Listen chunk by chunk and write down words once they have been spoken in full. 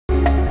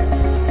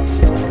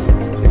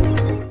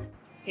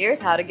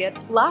Here's how to get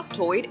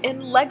Plastoid in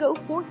Lego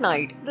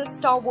Fortnite. The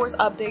Star Wars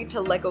update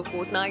to Lego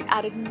Fortnite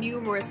added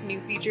numerous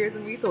new features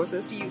and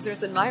resources to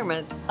users'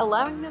 environment,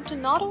 allowing them to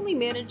not only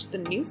manage the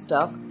new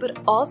stuff, but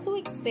also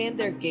expand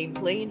their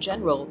gameplay in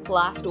general.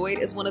 Plastoid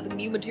is one of the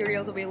new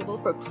materials available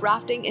for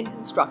crafting and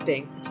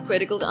constructing. It's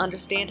critical to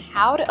understand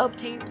how to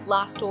obtain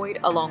Plastoid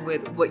along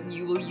with what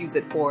you will use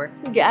it for.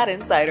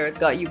 Gadinsider has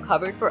got you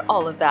covered for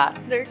all of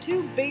that. There are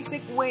two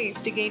basic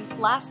ways to gain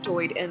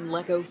Plastoid in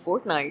Lego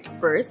Fortnite.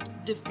 First,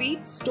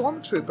 defeat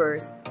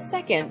stormtroopers.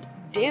 Second,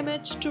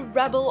 damage to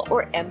Rebel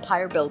or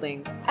Empire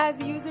buildings.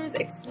 As users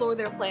explore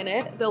their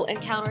planet, they'll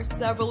encounter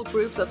several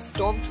groups of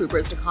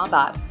stormtroopers to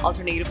combat.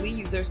 Alternatively,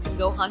 users can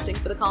go hunting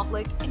for the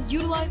conflict and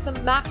utilize the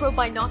macro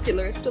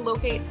binoculars to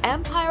locate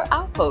Empire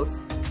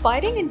outposts.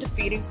 Fighting and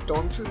defeating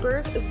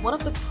stormtroopers is one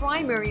of the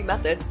primary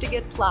methods to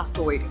get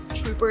Plastoid.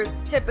 Troopers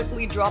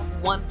typically drop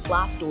one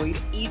Plastoid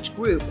each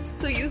group,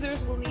 so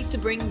users will need to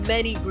bring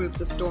many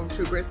groups of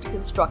stormtroopers to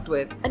construct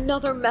with.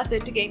 Another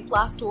method to gain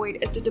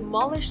Plastoid is to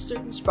demolish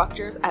certain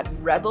structures at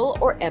Rebel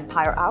or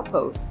Empire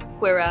outposts,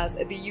 whereas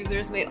the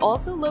users may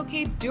also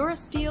locate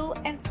Durasteel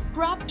and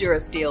scrap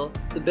Durasteel.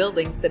 The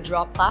buildings that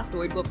drop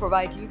Plastoid will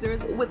provide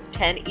users with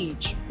 10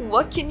 each.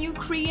 What can you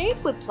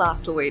create with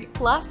Plastoid?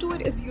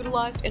 Plastoid is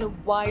utilized in a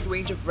wide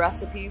range of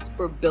recipes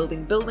for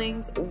building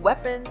buildings,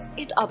 weapons,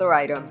 and other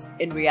items.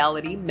 In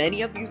reality,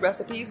 many of these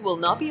recipes will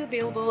not be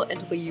available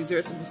until the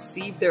users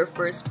receive their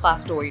first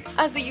Plastoid.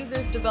 As the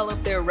users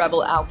develop their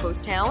Rebel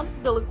outpost town,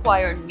 they'll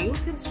acquire new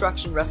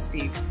construction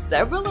recipes,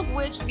 several of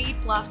which need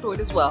Plastoid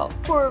as well.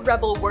 For a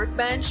Rebel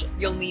workbench,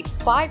 you'll need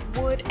 5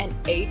 wood and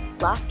 8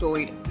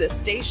 Plastoid. The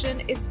station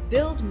is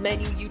Build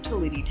Menu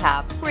Utility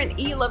tab. For an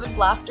E11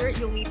 blaster,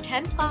 you'll need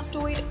 10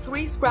 Plastoid,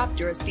 3 scrap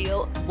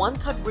Durasteel, 1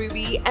 cut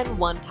ruby, and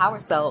 1 power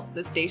cell.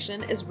 The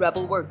station is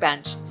Rebel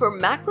workbench. For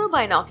macro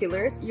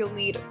binoculars, you'll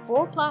need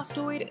 4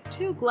 Plastoid,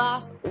 2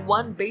 glass,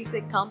 1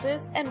 basic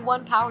compass, and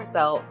 1 power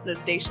cell. The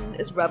station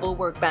is Rebel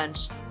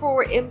workbench.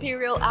 For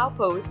Imperial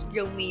outpost,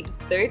 you'll need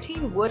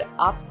 13 wood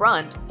up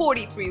front,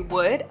 43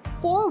 wood,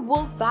 4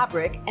 wool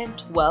fabric, and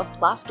 12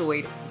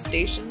 Plastoid. The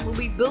station will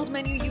be Build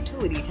Menu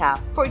Utility tab.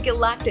 For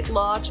Galactic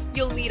Lodge,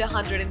 you'll need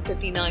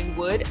 159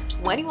 wood,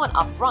 21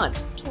 up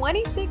front,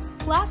 26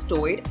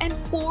 Plastoid, and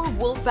 4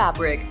 wool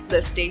fabric.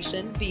 The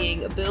station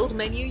being Build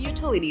Menu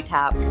Utility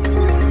tab.